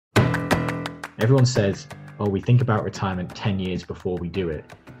Everyone says, oh, we think about retirement 10 years before we do it.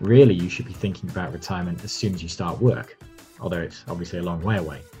 Really, you should be thinking about retirement as soon as you start work, although it's obviously a long way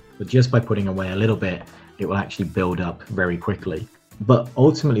away. But just by putting away a little bit, it will actually build up very quickly. But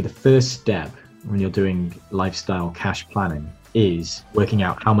ultimately, the first step when you're doing lifestyle cash planning is working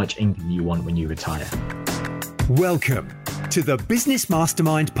out how much income you want when you retire. Welcome to the Business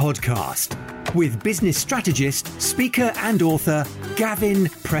Mastermind podcast with business strategist, speaker and author Gavin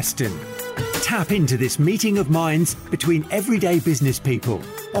Preston. Tap into this meeting of minds between everyday business people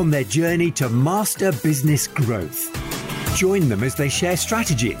on their journey to master business growth. Join them as they share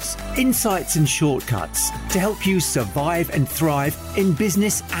strategies, insights and shortcuts to help you survive and thrive in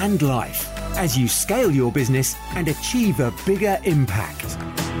business and life as you scale your business and achieve a bigger impact.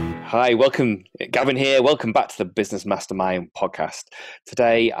 Hi, welcome. Gavin here. Welcome back to the Business Mastermind podcast.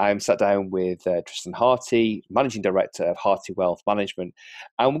 Today, I'm sat down with Tristan Harty, Managing Director of Harty Wealth Management,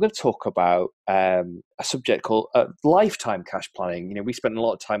 and we're going to talk about a subject called lifetime cash planning. You know, we spent a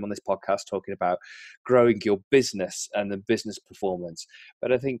lot of time on this podcast talking about growing your business and the business performance,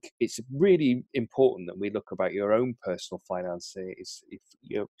 but I think it's really important that we look about your own personal finances,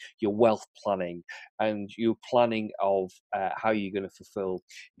 your wealth planning, and your planning of how you're going to fulfill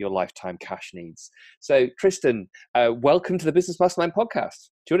your lifetime cash needs. So, Tristan, welcome to the Business Mastermind podcast.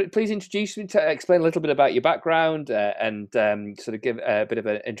 Do you want to please introduce me, to explain a little bit about your background and sort of give a bit of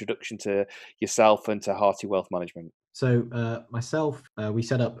an introduction to yourself and to Harty Wealth Management? So myself and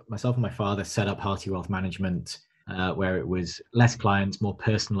my father set up Harty Wealth Management where it was less clients, more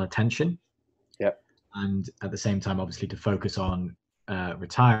personal attention. Yep. And at the same time, obviously, to focus on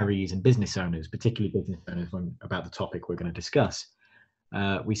retirees and business owners, particularly business owners, about the topic we're going to discuss.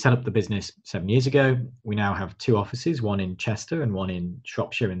 We set up the business 7 years ago. We now have two offices, one in Chester and one in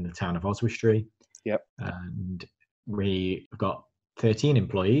Shropshire in the town of Oswestry. Yep. And we've got 13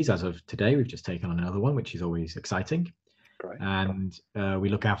 employees as of today. We've just taken on another one, which is always exciting. Great. And we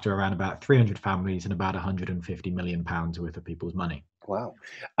look after around about 300 families and about £150 million worth of people's money. Wow.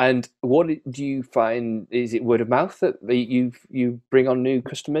 And what do you find? Is it word of mouth that you bring on new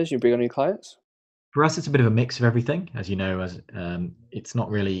customers, you bring on new clients? For us, it's a bit of a mix of everything. As you know, it's not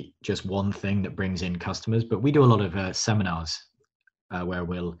really just one thing that brings in customers, but we do a lot of seminars where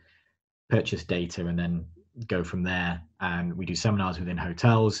we'll purchase data and then go from there. And we do seminars within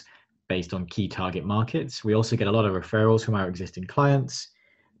hotels based on key target markets. We also get a lot of referrals from our existing clients,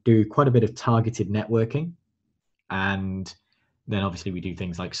 do quite a bit of targeted networking. And then obviously we do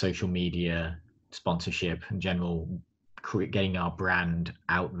things like social media, sponsorship, and general getting our brand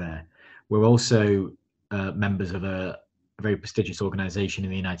out there. We're also members of a very prestigious organization in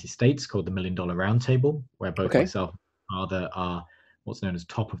the United States called the $1 Million Roundtable, where both myself and my father are what's known as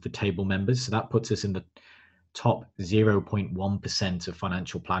top of the table members. So that puts us in the top 0.1% of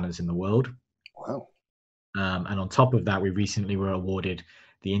financial planners in the world. Wow. And on top of that, we recently were awarded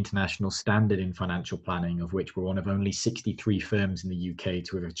the international standard in financial planning, of which we're one of only 63 firms in the UK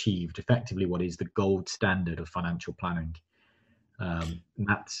to have achieved effectively what is the gold standard of financial planning. And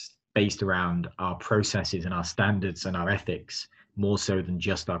that's based around our processes and our standards and our ethics, more so than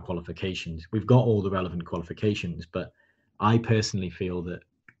just our qualifications. We've got all the relevant qualifications, but I personally feel that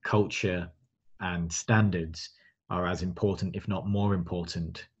culture and standards are as important, if not more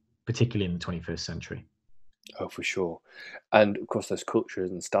important, particularly in the 21st century. Oh, for sure. And of course, those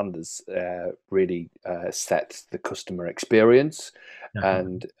cultures and standards really set the customer experience.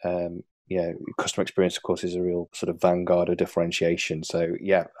 Definitely. And customer experience, of course, is a real sort of vanguard of differentiation. So,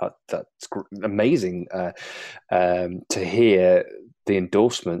 yeah, that's amazing to hear the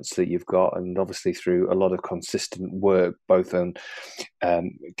endorsements that you've got, and obviously through a lot of consistent work, both on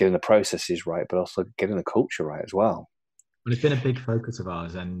getting the processes right, but also getting the culture right as well. Well, it's been a big focus of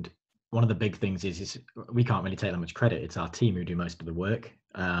ours, and one of the big things is we can't really take that much credit. It's our team who do most of the work.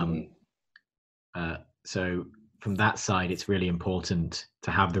 So from that side, it's really important to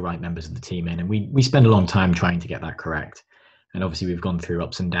have the right members of the team in, and we spend a long time trying to get that correct. And obviously we've gone through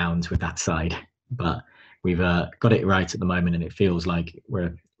ups and downs with that side, but we've got it right at the moment, and it feels like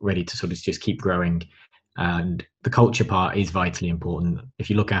we're ready to sort of just keep growing. And the culture part is vitally important. If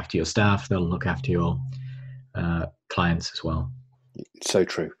you look after your staff, they'll look after your clients as well. So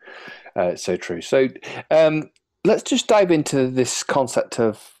true. So true. So let's just dive into this concept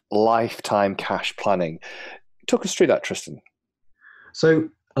of lifetime cash planning. Talk us through that, Tristan. So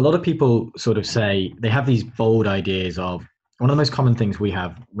a lot of people sort of say they have these bold ideas of, one of the most common things we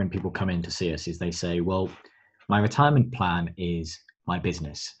have when people come in to see us is they say, well, my retirement plan is my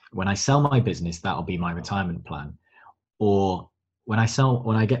business. When I sell my business, that'll be my retirement plan. Or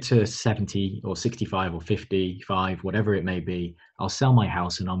when I get to 70 or 65 or 55, whatever it may be, I'll sell my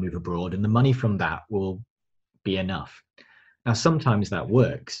house and I'll move abroad, and the money from that will be enough. Now, sometimes that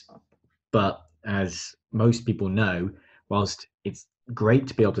works, but as most people know, whilst it's great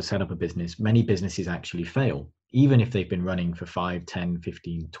to be able to set up a business, many businesses actually fail. Even if they've been running for 5, 10,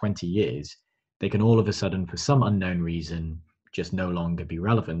 15, 20 years, they can all of a sudden, for some unknown reason, just no longer be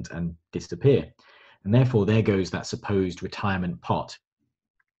relevant and disappear. And therefore, there goes that supposed retirement pot.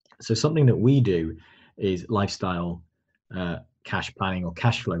 So something that we do is lifestyle cash planning or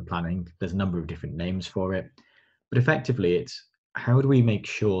cash flow planning. There's a number of different names for it. But effectively, it's how do we make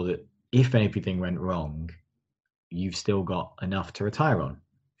sure that if anything went wrong, you've still got enough to retire on?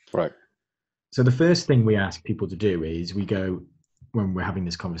 Right. So the first thing we ask people to do is we go, when we're having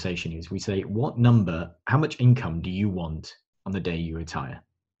this conversation, is we say, how much income do you want on the day you retire?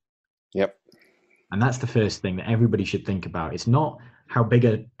 Yep. And that's the first thing that everybody should think about. It's not how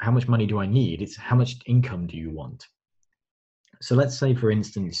much money do I need? It's how much income do you want? So let's say, for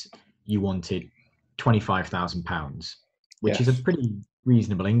instance, you wanted £25,000, which is a pretty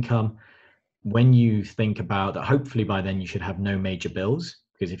reasonable income. When you think about that, hopefully by then you should have no major bills,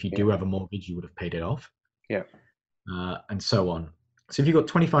 because if you do have a mortgage, you would have paid it off. Yeah. And so on. So if you've got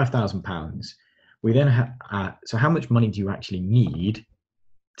 £25,000, we then so how much money do you actually need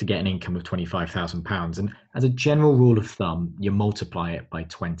to get an income of £25,000? And as a general rule of thumb, you multiply it by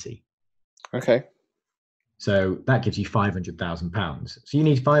 20. Okay. So that gives you £500,000. So you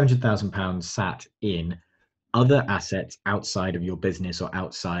need £500,000 sat in other assets outside of your business or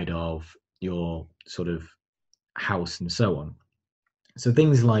outside of your sort of house and so on. So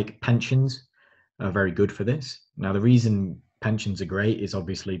things like pensions are very good for this. Now, the reason pensions are great is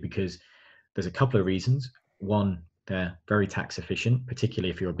obviously because there's a couple of reasons. One, they're very tax efficient, particularly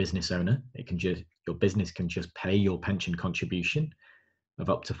if you're a business owner. Your business can just pay your pension contribution of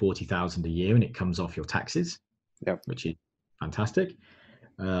up to 40,000 a year, and it comes off your taxes, which is fantastic.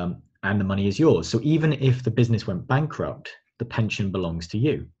 And the money is yours. So even if the business went bankrupt, the pension belongs to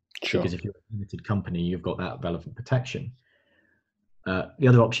you. Sure. Because if you're a limited company, you've got that relevant protection. The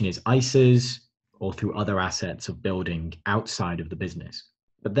other option is ISAs or through other assets of building outside of the business.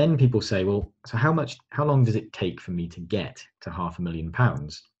 But then people say, well, so how long does it take for me to get to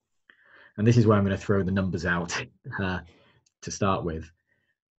 £500,000? And this is where I'm going to throw the numbers out to start with.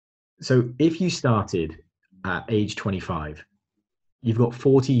 So if you started at age 25, you've got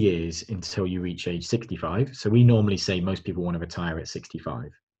 40 years until you reach age 65. So we normally say most people want to retire at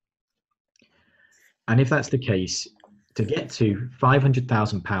 65. And if that's the case, to get to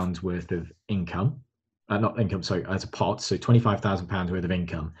 £500,000 worth of income, as a pot, so £25,000 worth of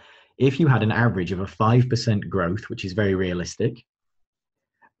income, if you had an average of a 5% growth, which is very realistic,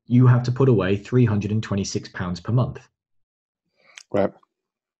 you have to put away £326 per month. Right.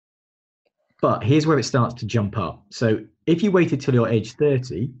 But here's where it starts to jump up. So if you waited till your age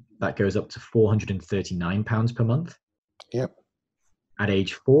 30, that goes up to £439 per month. Yep. At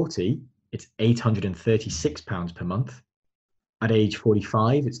age 40, it's £836 per month. At age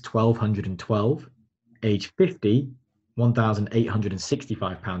 45, it's £1,212. Age 50,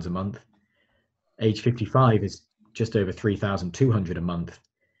 £1,865 a month. Age 55 is just over £3,200 a month.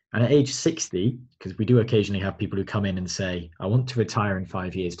 And at age 60, because we do occasionally have people who come in and say, I want to retire in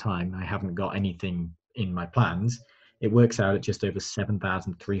 5 years' time, I haven't got anything in my plans, it works out at just over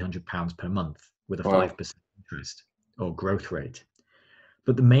 £7,300 per month with a 5% interest or growth rate.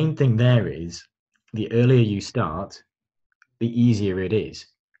 But the main thing there is the earlier you start, the easier it is,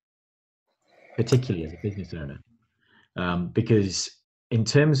 particularly as a business owner. Because in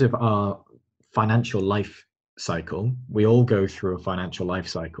terms of our financial life cycle, we all go through a financial life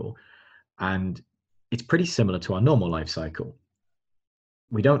cycle, and it's pretty similar to our normal life cycle.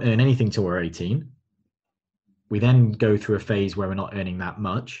 We don't earn anything till we're 18. We then go through a phase where we're not earning that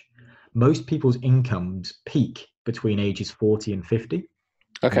much. Most people's incomes peak between ages 40 and 50.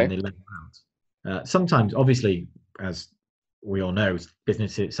 Okay. And they level out. Sometimes, obviously, as we all know,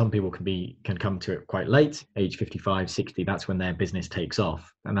 businesses, some people can come to it quite late, age 55, 60, that's when their business takes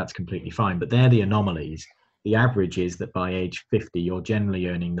off, and that's completely fine. But they're the anomalies. The average is that by age 50, you're generally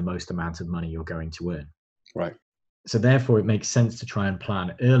earning the most amount of money you're going to earn. Right. So therefore, it makes sense to try and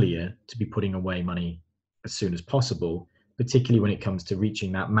plan earlier to be putting away money as soon as possible, particularly when it comes to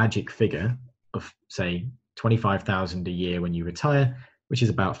reaching that magic figure of, say, 25,000 a year when you retire, which is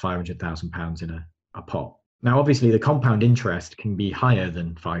about £500,000 in a pot. Now, obviously, the compound interest can be higher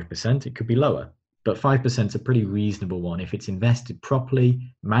than 5%. It could be lower, but 5% is a pretty reasonable one if it's invested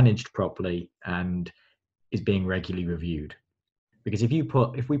properly, managed properly, and is being regularly reviewed. Because if we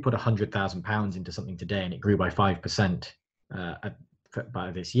put £100,000 into something today and it grew by 5%,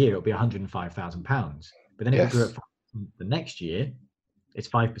 by this year, it'll be £105,000. But then if it grew at 5% the next year, it's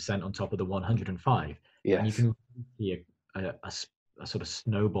 5% on top of the 105. Yes. And you can see a sort of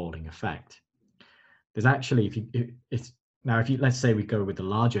snowballing effect. There's actually, if you let's say we go with the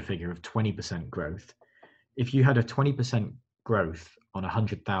larger figure of 20% growth, if you had a 20% growth on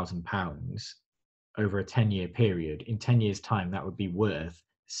 £100,000 over a 10-year period, in 10 years' time, that would be worth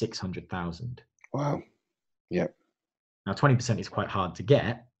 600,000. Wow. Yeah. Now, 20% is quite hard to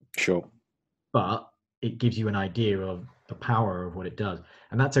get. Sure. But it gives you an idea of the power of what it does.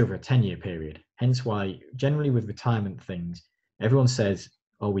 And that's over a 10-year period. Hence why generally with retirement things, everyone says,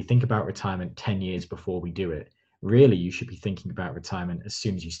 oh, we think about retirement 10 years before we do it. Really, you should be thinking about retirement as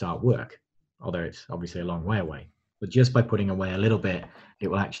soon as you start work, although it's obviously a long way away. But just by putting away a little bit, it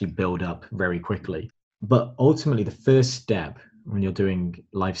will actually build up very quickly. But ultimately, the first step when you're doing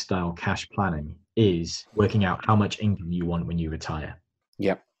lifestyle cash planning is working out how much income you want when you retire.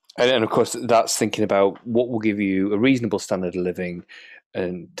 Yeah. And of course, that's thinking about what will give you a reasonable standard of living,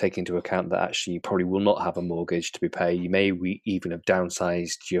 and take into account that actually you probably will not have a mortgage to be paid. You may even have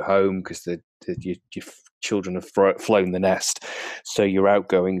downsized your home because your children have flown the nest. So your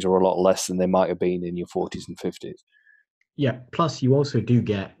outgoings are a lot less than they might have been in your 40s and 50s. Yeah. Plus, you also do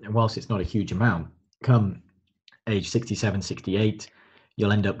get, whilst it's not a huge amount, come age 67, 68,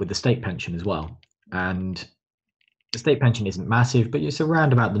 you'll end up with the state pension as well. And the state pension isn't massive, but it's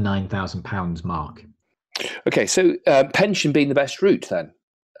around about the £9,000 mark. Okay, so pension being the best route then,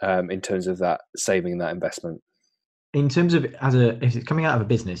 in terms of that saving, that investment. In terms of if it's coming out of a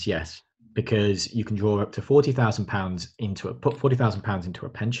business, yes, because you can draw up to £40,000 put £40,000 into a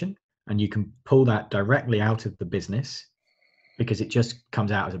pension, and you can pull that directly out of the business because it just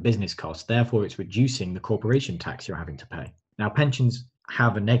comes out as a business cost. Therefore, it's reducing the corporation tax you're having to pay. Now, pensions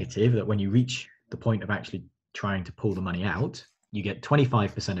have a negative that when you reach the point of actually trying to pull the money out, you get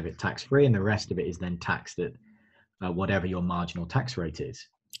 25% of it tax-free, and the rest of it is then taxed at whatever your marginal tax rate is.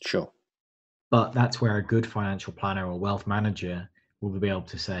 Sure. But that's where a good financial planner or wealth manager will be able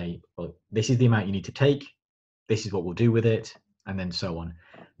to say, well, this is the amount you need to take, this is what we'll do with it, and then so on.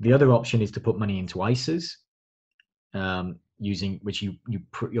 The other option is to put money into ISAs, using which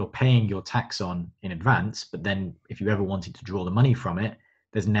you're paying your tax on in advance, but then if you ever wanted to draw the money from it,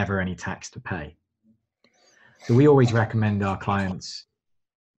 there's never any tax to pay. So we always recommend our clients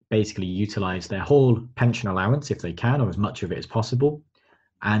basically utilize their whole pension allowance if they can, or as much of it as possible,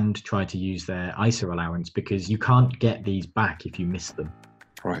 and try to use their ISA allowance, because you can't get these back if you miss them.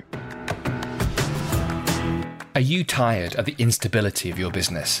 Right. Are you tired of the instability of your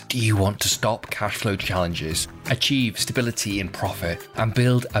business? Do you want to stop cash flow challenges, achieve stability in profit, and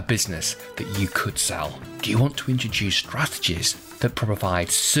build a business that you could sell? Do you want to introduce strategies that provide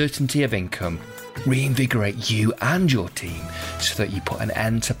certainty of income, reinvigorate you and your team so that you put an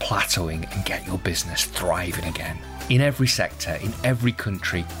end to plateauing and get your business thriving again? In every sector, in every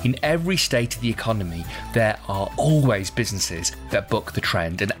country, in every state of the economy, there are always businesses that buck the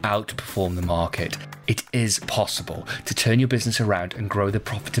trend and outperform the market. It is possible to turn your business around and grow the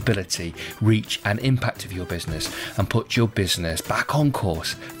profitability, reach and impact of your business, and put your business back on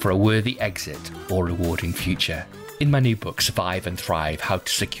course for a worthy exit or rewarding future. In my new book, Survive and Thrive, How to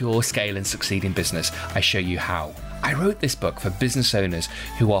Secure, Scale and Succeed in Business, I show you how. I wrote this book for business owners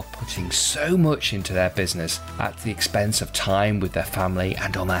who are putting so much into their business at the expense of time with their family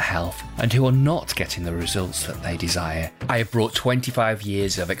and on their health, and who are not getting the results that they desire. I have brought 25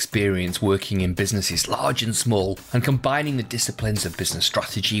 years of experience working in businesses large and small, and combining the disciplines of business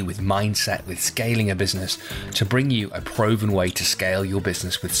strategy with mindset with scaling a business to bring you a proven way to scale your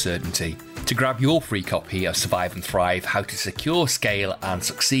business with certainty. To grab your free copy of Survive and Thrive, How to Secure, Scale and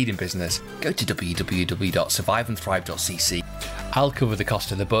Succeed in Business, go to www.surviveandthrive.cc. I'll cover the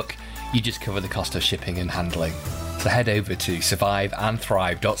cost of the book, you just cover the cost of shipping and handling. So head over to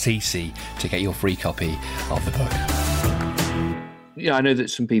surviveandthrive.cc to get your free copy of the book. Yeah, I know that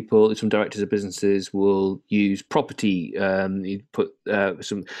some directors of businesses will use property. You put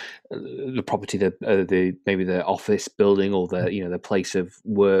the property, maybe the office building or the place of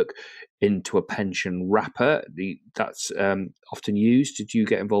work into a pension wrapper. That's often used. Did you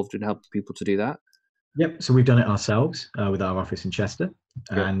get involved in helping people to do that? Yep. So we've done it ourselves with our office in Chester,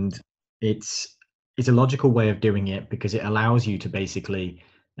 and it's a logical way of doing it because it allows you to basically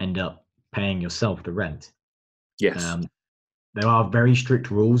end up paying yourself the rent. Yes. There are very strict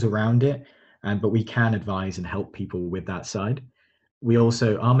rules around it, but we can advise and help people with that side.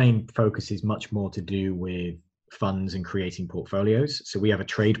 Our main focus is much more to do with funds and creating portfolios. So we have a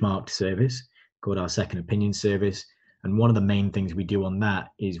trademarked service called our Second Opinion service. And one of the main things we do on that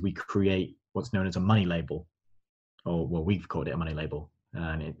is we create what's known as a money label. or well, we've called it a money label,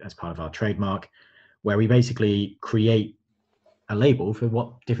 and as part of our trademark, where we basically create a label for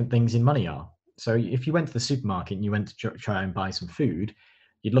what different things in money are. So if you went to the supermarket and you went to try and buy some food,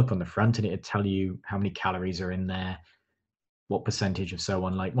 you'd look on the front and it'd tell you how many calories are in there, what percentage of so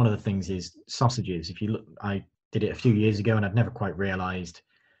on. Like one of the things is sausages. If you look, I did it a few years ago and I'd never quite realized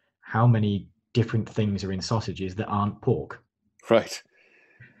how many different things are in sausages that aren't pork. Right.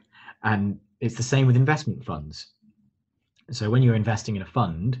 And it's the same with investment funds. So when you're investing in a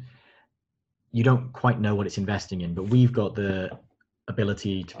fund, you don't quite know what it's investing in, but we've got the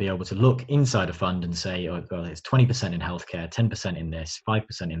ability to be able to look inside a fund and say, oh, well, it's 20% in healthcare, 10% in this,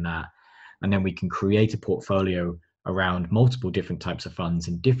 5% in that. And then we can create a portfolio around multiple different types of funds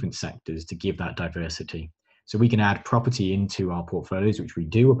in different sectors to give that diversity. So we can add property into our portfolios, which we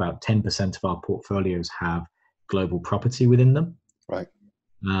do. About 10% of our portfolios have global property within them. Right.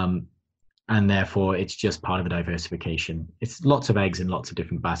 And therefore, it's just part of a diversification. It's lots of eggs in lots of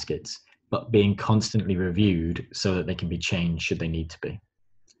different baskets, but being constantly reviewed so that they can be changed should they need to be.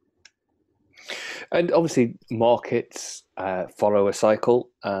 And obviously, markets follow a cycle,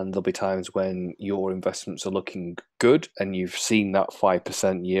 and there'll be times when your investments are looking good, and you've seen that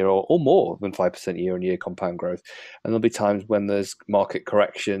 5% year or more than 5% year-on-year compound growth. And there'll be times when there's market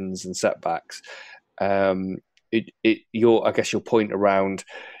corrections and setbacks. I guess your point around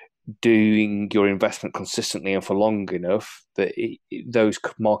doing your investment consistently and for long enough that those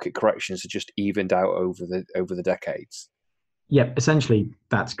market corrections are just evened out over the decades. Yeah, essentially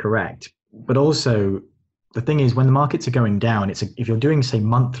that's correct. But also the thing is, when the markets are going down, if you're doing, say,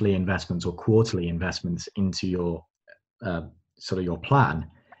 monthly investments or quarterly investments into your sort of your plan,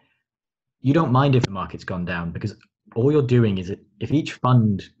 you don't mind if the market's gone down, because all you're doing is if each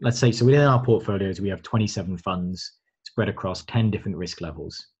fund, let's say, so within our portfolios, we have 27 funds spread across 10 different risk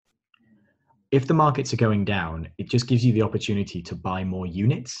levels. If the markets are going down, it just gives you the opportunity to buy more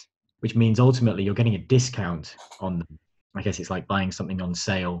units, which means ultimately you're getting a discount on them. I guess it's like buying something on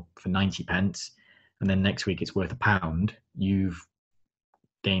sale for 90 pence, and then next week it's worth £1. You've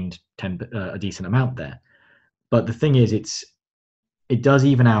gained a decent amount there. But the thing is, it does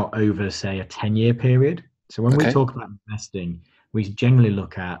even out over, say, a 10-year period. So when we talk about investing, we generally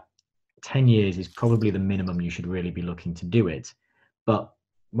look at 10 years is probably the minimum you should really be looking to do it. But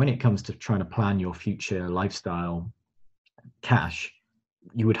when it comes to trying to plan your future lifestyle cash,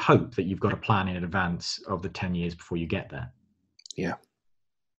 you would hope that you've got a plan in advance of the 10 years before you get there. Yeah.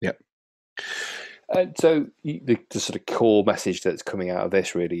 Yep. And so the sort of core message that's coming out of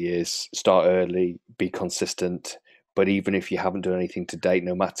this really is start early, be consistent. But even if you haven't done anything to date,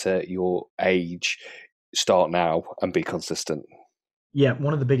 no matter your age, start now and be consistent. Yeah,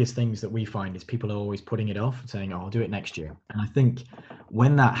 one of the biggest things that we find is people are always putting it off and saying, oh, I'll do it next year. And I think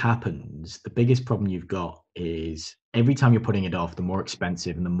when that happens, the biggest problem you've got is every time you're putting it off, the more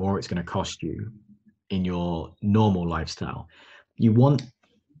expensive and the more it's going to cost you in your normal lifestyle. You want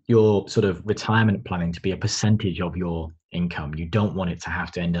your sort of retirement planning to be a percentage of your income. You don't want it to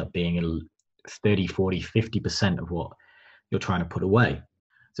have to end up being 30, 40, 50% of what you're trying to put away.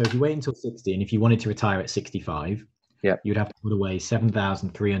 So if you wait until 60, and if you wanted to retire at 65, you'd have to put away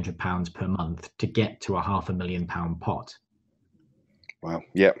 £7,300 per month to get to a £500,000 pot. Wow.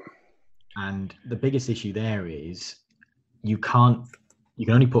 Yep. And the biggest issue there is you can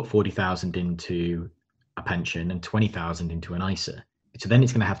only put 40,000 into a pension and 20,000 into an ISA. So then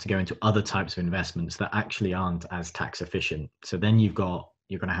it's going to have to go into other types of investments that actually aren't as tax efficient. So then you're going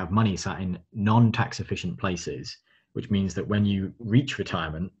to have money sat in non-tax efficient places, which means that when you reach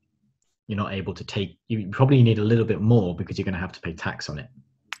retirement, you're not able to you probably need a little bit more because you're going to have to pay tax on it.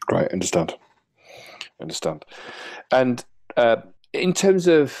 Right. Understand. And in terms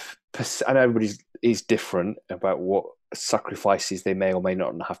of, I know everybody is different about what sacrifices they may or may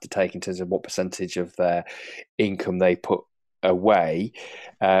not have to take in terms of what percentage of their income they put away.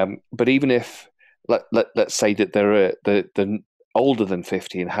 But even if, let's say that they're older than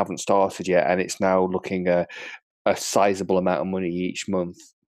 50 and haven't started yet, and it's now looking a sizable amount of money each month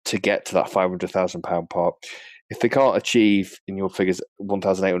to get to that £500,000 pot. If they can't achieve, in your figures,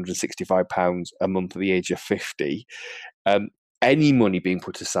 £1,865 a month at the age of 50, any money being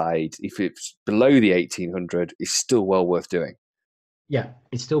put aside, if it's below the 1,800, is still well worth doing. Yeah,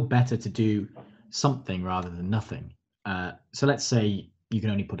 it's still better to do something rather than nothing. So let's say you can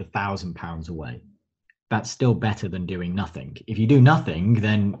only put £1,000 away. That's still better than doing nothing. If you do nothing,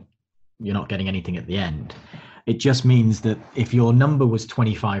 then you're not getting anything at the end. It just means that if your number was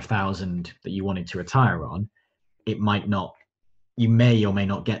 25,000 that you wanted to retire on, you may or may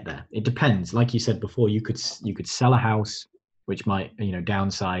not get there. It depends. Like you said before, you could sell a house, which might,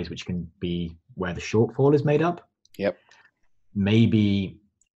 downsize, which can be where the shortfall is made up. Yep. Maybe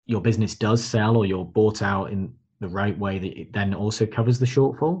your business does sell or you're bought out in the right way that it then also covers the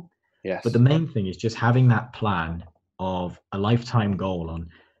shortfall. Yes. But the main thing is just having that plan of a lifetime goal on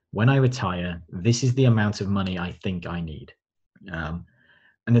when I retire, this is the amount of money I think I need. And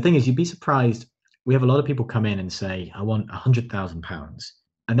the thing is, you'd be surprised. We have a lot of people come in and say, I want £100,000.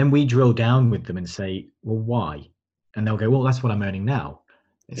 And then we drill down with them and say, well, why? And they'll go, well, that's what I'm earning now.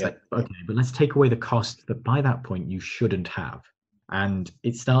 It's like, okay, but let's take away the cost that by that point you shouldn't have. And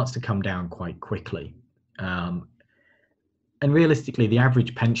it starts to come down quite quickly. And realistically, the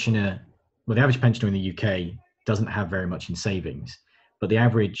average pensioner in the UK doesn't have very much in savings, but the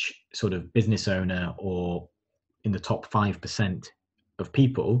average sort of business owner or in the top 5% of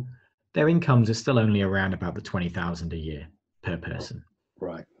people, their incomes are still only around about the 20,000 a year per person.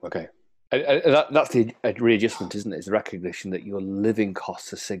 Right. Okay. And that's the readjustment, isn't it? It's the recognition that your living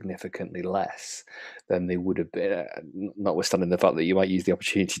costs are significantly less than they would have been, notwithstanding the fact that you might use the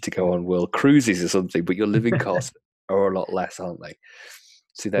opportunity to go on world cruises or something, but your living costs are a lot less, aren't they?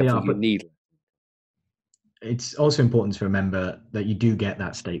 So therefore you need. It's also important to remember that you do get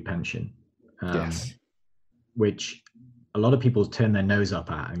that state pension, yes, which a lot of people turn their nose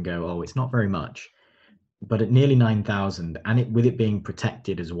up at and go, oh, it's not very much. But at nearly 9,000, and with it being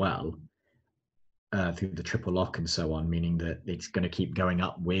protected as well, through the triple lock and so on, meaning that it's going to keep going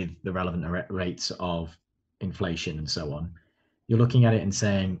up with the relevant rates of inflation and so on, you're looking at it and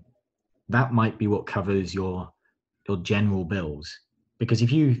saying that might be what covers your general bills. Because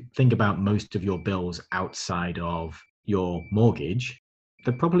if you think about most of your bills outside of your mortgage,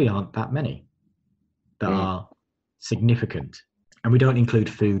 there probably aren't that many that are significant. And we don't include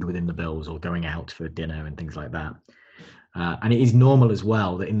food within the bills or going out for dinner and things like that. And it is normal as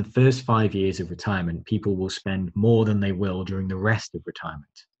well that in the first 5 years of retirement, people will spend more than they will during the rest of retirement.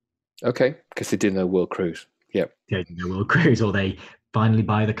 Okay, because they did their world cruise. Yep. Taking their world cruise, or they finally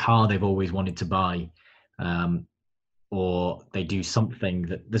buy the car they've always wanted to buy, or they do something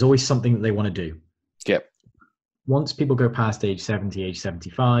there's always something that they want to do. Yep. Once people go past age 70, age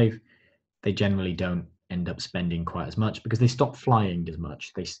 75, they generally don't end up spending quite as much because they stop flying as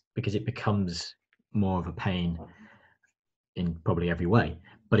much. Because it becomes more of a pain in probably every way.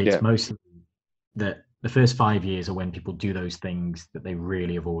 But it's mostly that the first 5 years are when people do those things that they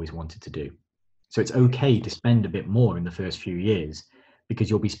really have always wanted to do. So it's okay to spend a bit more in the first few years because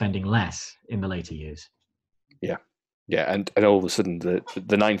you'll be spending less in the later years. Yeah. Yeah, and all of a sudden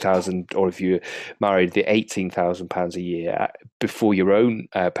the 9,000, or if you're married, the £18,000 a year before your own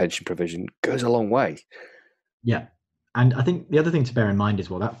pension provision goes a long way. Yeah, and I think the other thing to bear in mind is,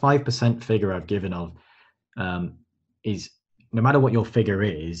 well, that 5% figure I've given of is no matter what your figure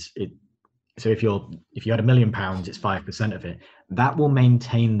is, so if you had £1 million, it's 5% of it. That will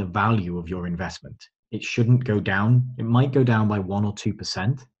maintain the value of your investment. It shouldn't go down. It might go down by 1 or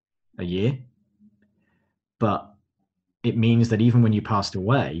 2% a year, but it means that even when you passed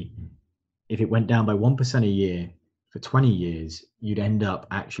away, if it went down by 1% a year for 20 years, you'd end up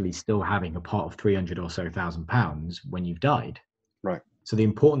actually still having a pot of 300 or so £1,000 when you've died. Right. So the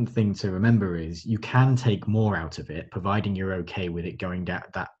important thing to remember is you can take more out of it, providing you're okay with it going down,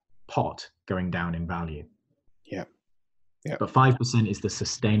 that pot going down in value. Yeah. Yeah. But 5% is the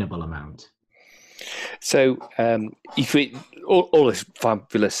sustainable amount. So if all this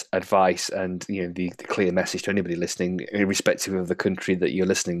fabulous advice and the clear message to anybody listening, irrespective of the country that you're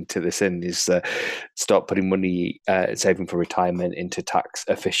listening to this in, is start putting money saving for retirement into tax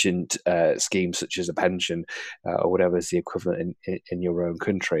efficient schemes such as a pension or whatever is the equivalent in your own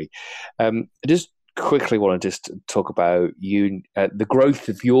country. I just quickly want to just talk about the growth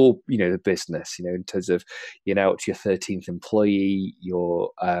of your the business, in terms of you're now up to your 13th employee, you're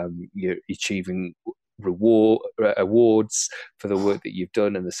achieving awards for the work that you've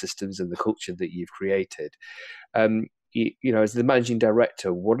done and the systems and the culture that you've created. As the managing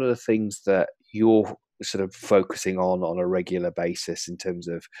director, what are the things that you're sort of focusing on a regular basis in terms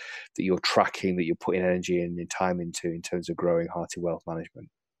of that you're tracking, that you're putting energy and time into in terms of growing Hearty Wealth Management?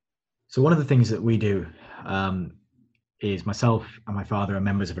 So one of the things that we do is myself and my father are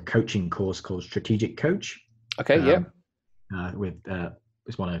members of a coaching course called Strategic Coach. Okay,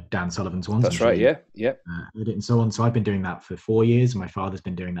 it's one of Dan Sullivan's ones. That's right, yeah. And so on. So I've been doing that for 4 years, and my father's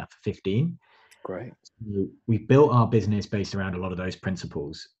been doing that for 15. Great. So we've built our business based around a lot of those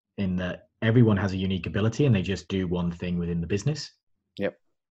principles, in that everyone has a unique ability and they just do one thing within the business. Yep.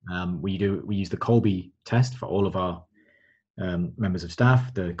 We use the Kolbe test for all of our members of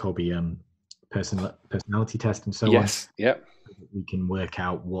staff, the Kolbe personality test and so on. Yes, yep. We can work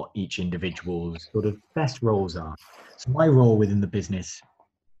out what each individual's sort of best roles are. So my role within the business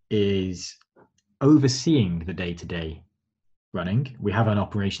is overseeing the day-to-day running. We have an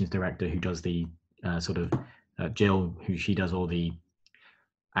operations director who does the Jill, who she does all the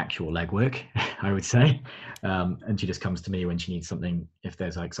actual legwork, I would say. And she just comes to me when she needs something, if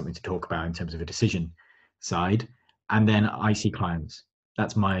there's like something to talk about in terms of a decision side. And then I see clients.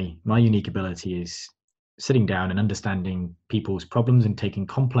 That's my unique ability, is sitting down and understanding people's problems and taking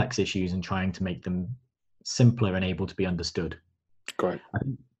complex issues and trying to make them simpler and able to be understood. Great. I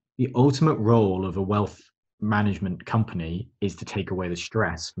think the ultimate role of a wealth management company is to take away the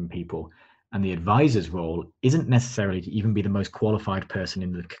stress from people. And the advisor's role isn't necessarily to even be the most qualified person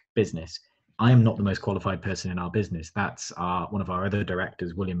in the business. I am not the most qualified person in our business. That's one of our other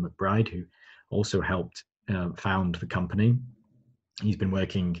directors, William McBride, who also helped found the company. He's been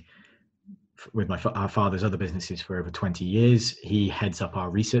working with our father's other businesses for over 20 years. He heads up our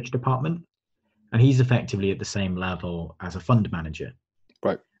research department, and he's effectively at the same level as a fund manager.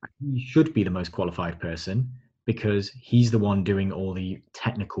 Right. He should be the most qualified person because he's the one doing all the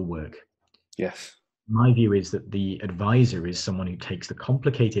technical work. Yes. My view is that the advisor is someone who takes the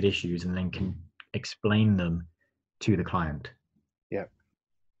complicated issues and then can explain them to the client. Yeah.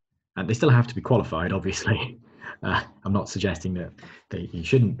 And they still have to be qualified, obviously. I'm not suggesting that you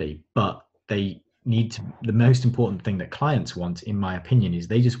shouldn't be, but they need to. The most important thing that clients want, in my opinion, is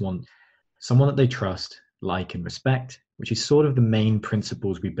they just want someone that they trust, like, and respect, which is sort of the main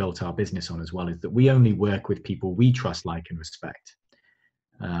principles we built our business on as well, is that we only work with people we trust, like, and respect.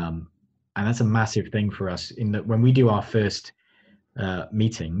 And that's a massive thing for us, in that when we do our first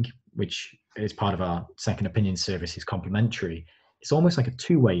meeting, which is part of our second opinion service, is complimentary, it's almost like a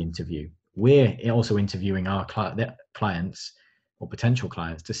two-way interview. We're also interviewing our clients or potential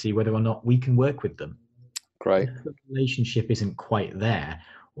clients to see whether or not we can work with them. Great. If the relationship isn't quite there,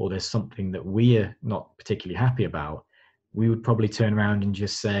 or there's something that we're not particularly happy about, we would probably turn around and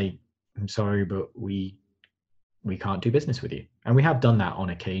just say, I'm sorry, but we can't do business with you. And we have done that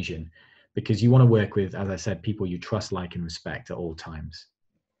on occasion, because you want to work with, as I said, people you trust, like, and respect at all times.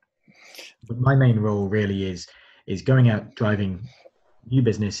 But my main role really is going out, driving new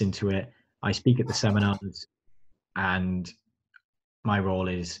business into it. I speak at the seminars, and my role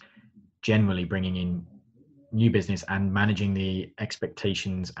is generally bringing in new business and managing the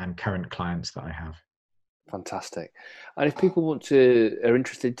expectations and current clients that I have. Fantastic. And if people are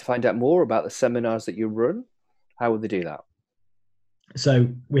interested to find out more about the seminars that you run, how would they do that? So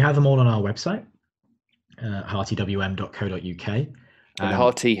we have them all on our website, hartywm.co.uk. And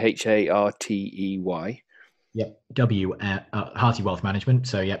Harty, Hartey. Yep, Harty Wealth Management.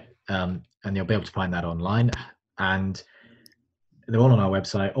 So yep, and you'll be able to find that online, and they're all on our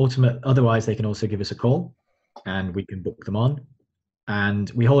website. Otherwise, they can also give us a call, and we can book them on. And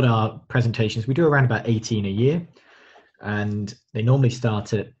we hold our presentations. We do around about 18 a year, and they normally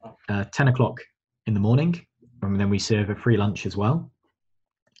start at 10 o'clock in the morning, and then we serve a free lunch as well.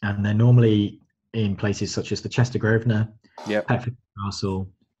 And they're normally in places such as the Chester Grosvenor, Petford Castle.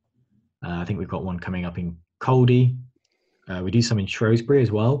 I think we've got one coming up in Coldie. We do some in Shrewsbury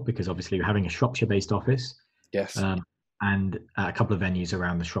as well, because obviously we're having a Shropshire-based office. Yes. And a couple of venues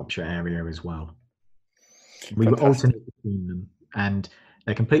around the Shropshire area as well. We alternate between them, and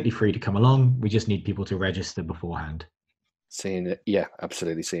they're completely free to come along. We just need people to register beforehand. Yeah,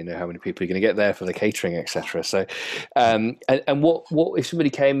 absolutely. So you know how many people you're going to get there for the catering, etc. So, and what if somebody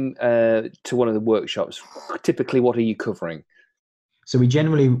came to one of the workshops? Typically, what are you covering? So we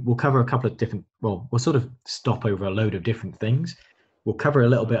generally will cover a couple of different. Well, we'll sort of stop over a load of different things. We'll cover a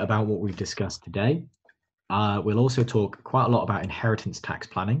little bit about what we've discussed today. We'll also talk quite a lot about inheritance tax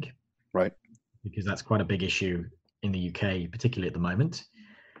planning, right? Because that's quite a big issue in the UK, particularly at the moment.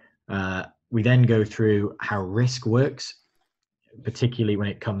 We then go through how risk works, particularly when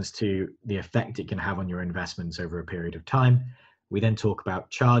it comes to the effect it can have on your investments over a period of time. We then talk about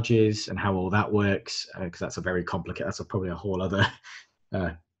charges and how all that works, because that's a very complicated, that's probably a whole other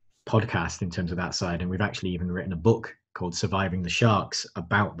podcast in terms of that side. And we've actually even written a book called Surviving the Sharks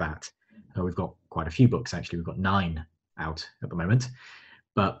about that. We've got quite a few books, actually. We've got 9 out at the moment.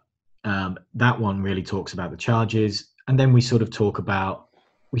 But that one really talks about the charges. And then we sort of talk about,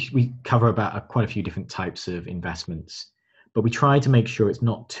 we cover about quite a few different types of investments. But we try to make sure it's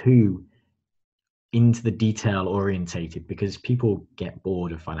not too into the detail orientated, because people get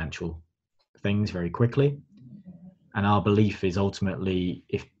bored of financial things very quickly. And our belief is ultimately,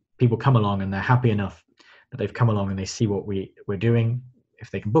 if people come along and they're happy enough that they've come along and they see what we're doing,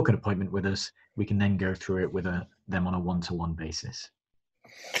 if they can book an appointment with us, we can then go through it with them on a one-to-one basis.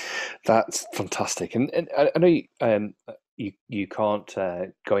 That's fantastic. And I know you can't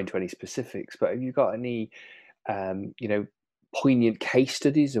go into any specifics, but have you got any poignant case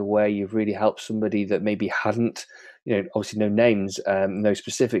studies of where you've really helped somebody that maybe hadn't, obviously no names, no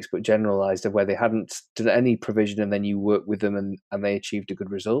specifics, but generalized, of where they hadn't done any provision and then you worked with them and they achieved a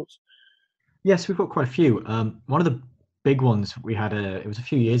good result? Yes, we've got quite a few. One of the big ones we had, it was a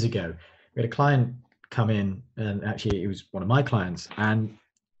few years ago. We had a client come in, and actually it was one of my clients, and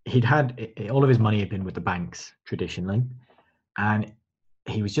he'd had all of his money had been with the banks traditionally, and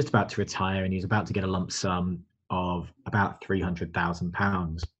he was just about to retire, and he was about to get a lump sum of about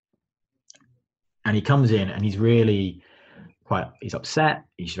 £300,000. And he comes in and he's really he's upset,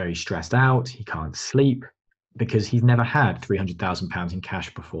 he's very stressed out, he can't sleep because he's never had £300,000 in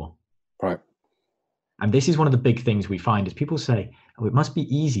cash before. Right. And this is one of the big things we find is people say, oh, it must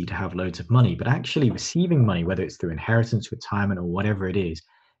be easy to have loads of money, but actually receiving money, whether it's through inheritance, retirement, or whatever it is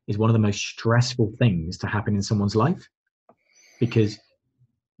one of the most stressful things to happen in someone's life, because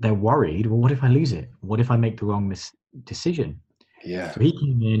they're worried, well, what if I lose it? What if I make the wrong decision? Yeah. So he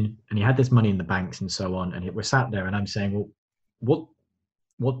came in and he had this money in the banks and so on, and we're sat there and I'm saying, well,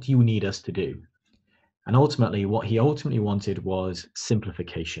 what do you need us to do? And ultimately, what he ultimately wanted was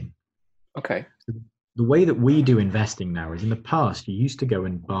simplification. Okay. The way that we do investing now is, in the past, you used to go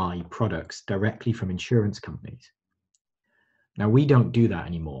and buy products directly from insurance companies. Now, we don't do that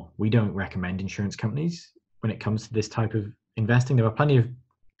anymore. We don't recommend insurance companies when it comes to this type of investing. There are plenty of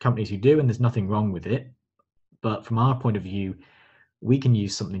companies who do, and there's nothing wrong with it. But from our point of view, we can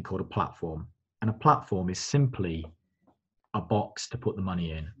use something called a platform. And a platform is simply a box to put the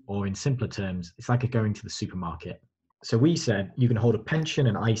money in, or in simpler terms, it's like going to the supermarket. So we said you can hold a pension,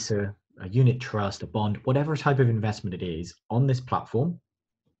 an ISA, a unit trust, a bond, whatever type of investment it is, on this platform,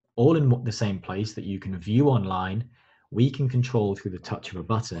 all in the same place that you can view online. We can control through the touch of a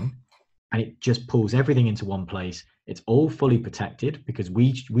button, and it just pulls everything into one place. It's all fully protected because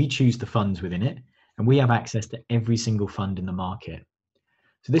we choose the funds within it, and we have access to every single fund in the market.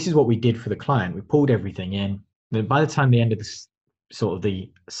 So this is what we did for the client. We pulled everything in. Then by the time the end of the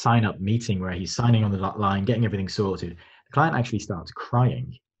sign up meeting where he's signing on the line, getting everything sorted, the client actually starts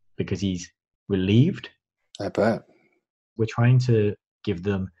crying because he's relieved. I bet. We're trying to give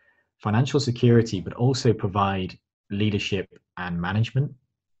them financial security, but also provide leadership and management.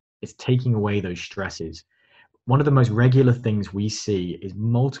 It's taking away those stresses. One of the most regular things we see is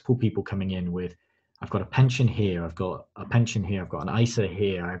multiple people coming in with, I've got a pension here, I've got a pension here, I've got an ISA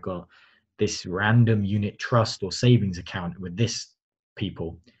here, I've got this random unit trust or savings account with this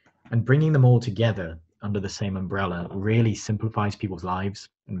people. And bringing them all together under the same umbrella really simplifies people's lives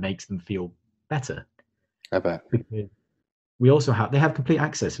and makes them feel better. I bet. Because we also they have complete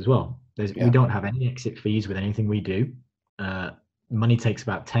access as well. We don't have any exit fees with anything we do. Money takes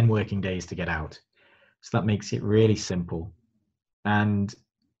about 10 working days to get out. So that makes it really simple. And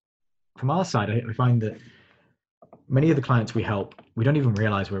from our side, I find that many of the clients we help, we don't even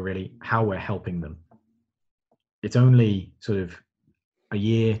realize how we're helping them. It's only sort of a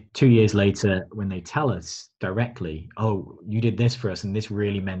year, 2 years later when they tell us directly, oh, you did this for us and this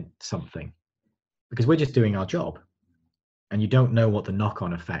really meant something. Because we're just doing our job. And you don't know what the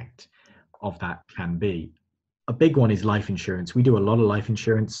knock-on effect of that can be. A big one is life insurance. We do a lot of life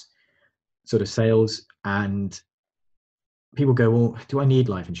insurance sort of sales, and people go, well, do I need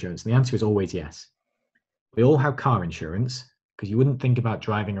life insurance? And the answer is always yes. We all have car insurance because you wouldn't think about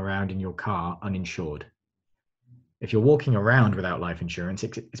driving around in your car uninsured. If you're walking around without life insurance,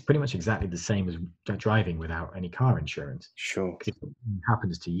 it's pretty much exactly the same as driving without any car insurance. Sure. If something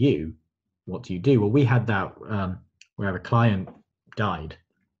happens to you, what do you do? Well, we had that where a client died,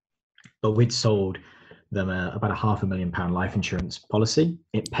 but we'd sold them about £500,000 life insurance policy.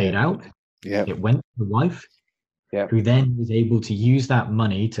 It paid out. Yeah. It went to the wife, who then was able to use that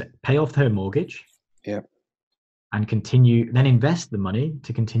money to pay off her mortgage. Yeah. And then invest the money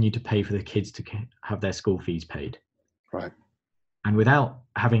to continue to pay for the kids to have their school fees paid. Right. And without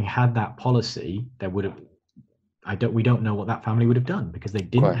having had that policy, we don't know what that family would have done, because they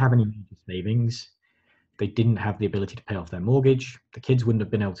didn't have any major savings. They didn't have the ability to pay off their mortgage. The kids wouldn't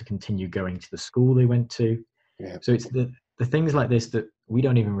have been able to continue going to the school they went to. Yeah. So it's the things like this that we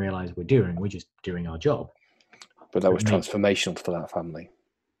don't even realize we're doing. We're just doing our job. But that was transformational for that family.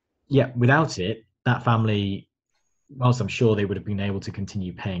 Yeah. Without it, that family, whilst I'm sure they would have been able to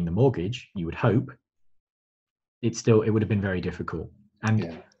continue paying the mortgage, you would hope, it would have been very difficult.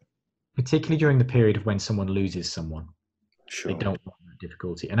 And particularly during the period of when someone loses someone, they don't want that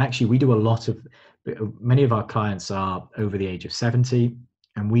difficulty. And actually, we do many of our clients are over the age of 70,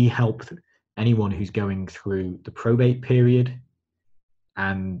 and we help anyone who's going through the probate period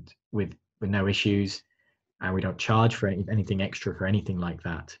and with no issues, and we don't charge for anything extra for anything like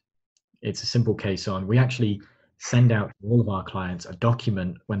that. It's a simple case on, we actually send out to all of our clients a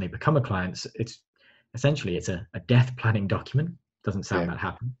document when they become a client. It's essentially a death planning document. Doesn't sound that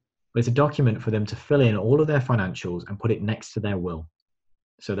happy, but it's a document for them to fill in all of their financials and put it next to their will,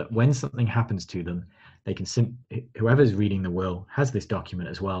 so that when something happens to them, they can whoever's reading the will has this document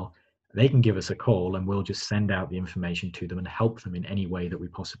as well. They can give us a call and we'll just send out the information to them and help them in any way that we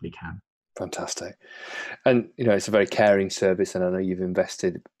possibly can. Fantastic. And, it's a very caring service. And I know you've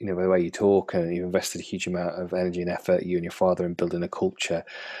invested, by the way you talk, and you've invested a huge amount of energy and effort, you and your father, in building a culture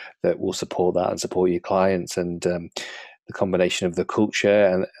that will support that and support your clients. And the combination of the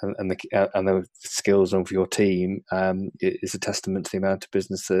culture and the skills of your team is a testament to the amount of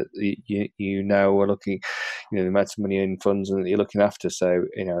business that you now are looking, the amount of money in funds and that you're looking after. So,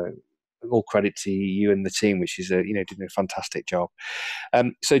 all credit to you and the team, which is doing a fantastic job.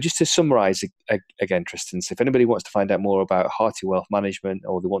 So just to summarise again, Tristan, so if anybody wants to find out more about Harty Wealth Management,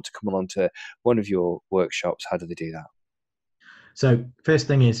 or they want to come along to one of your workshops, how do they do that? So first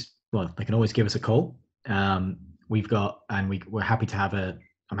thing is, they can always give us a call. We're happy to have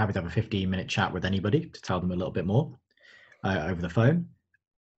I'm happy to have a 15-minute chat with anybody to tell them a little bit more over the phone.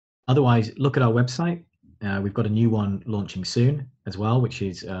 Otherwise, look at our website. We've got a new one launching soon as well, which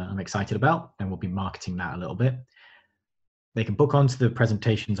is I'm excited about, and we'll be marketing that a little bit. They can book onto the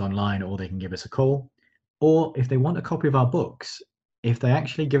presentations online, or they can give us a call. Or if they want a copy of our books, if they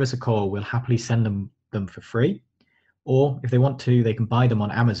actually give us a call, we'll happily send them for free. Or if they want to, they can buy them on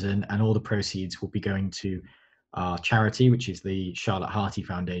Amazon, and all the proceeds will be going to our charity, which is the Charlotte Harty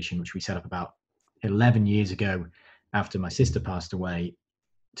Foundation, which we set up about 11 years ago after my sister passed away,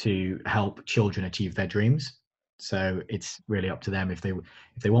 to help children achieve their dreams. So it's really up to them. If they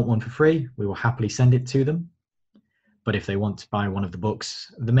want one for free, we will happily send it to them. But if they want to buy one of the books,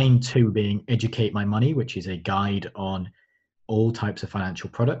 the main two being Educate My Money, which is a guide on all types of financial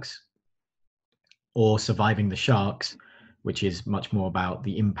products, or Surviving the Sharks, which is much more about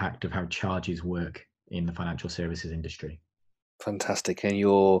the impact of how charges work in the financial services industry. Fantastic. And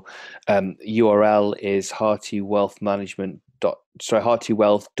your URL is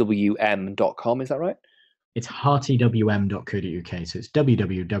hartywealthwm.com, is that right? It's hartywm.co.uk. So it's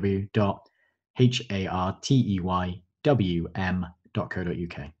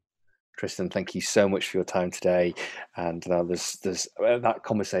www.harteywm.co.uk. Tristan, thank you so much for your time today. And there's that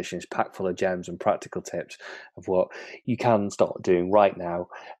conversation is packed full of gems and practical tips of what you can start doing right now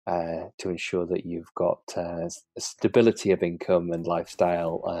to ensure that you've got stability of income and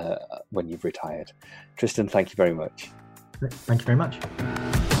lifestyle when you've retired. Tristan, thank you very much. Thank you very much.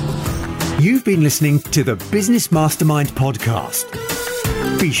 You've been listening to the Business Mastermind podcast.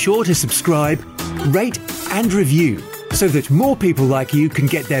 Be sure to subscribe, rate and review, so that more people like you can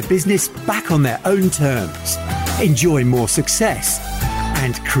get their business back on their own terms, enjoy more success,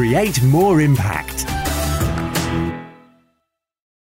 and create more impact.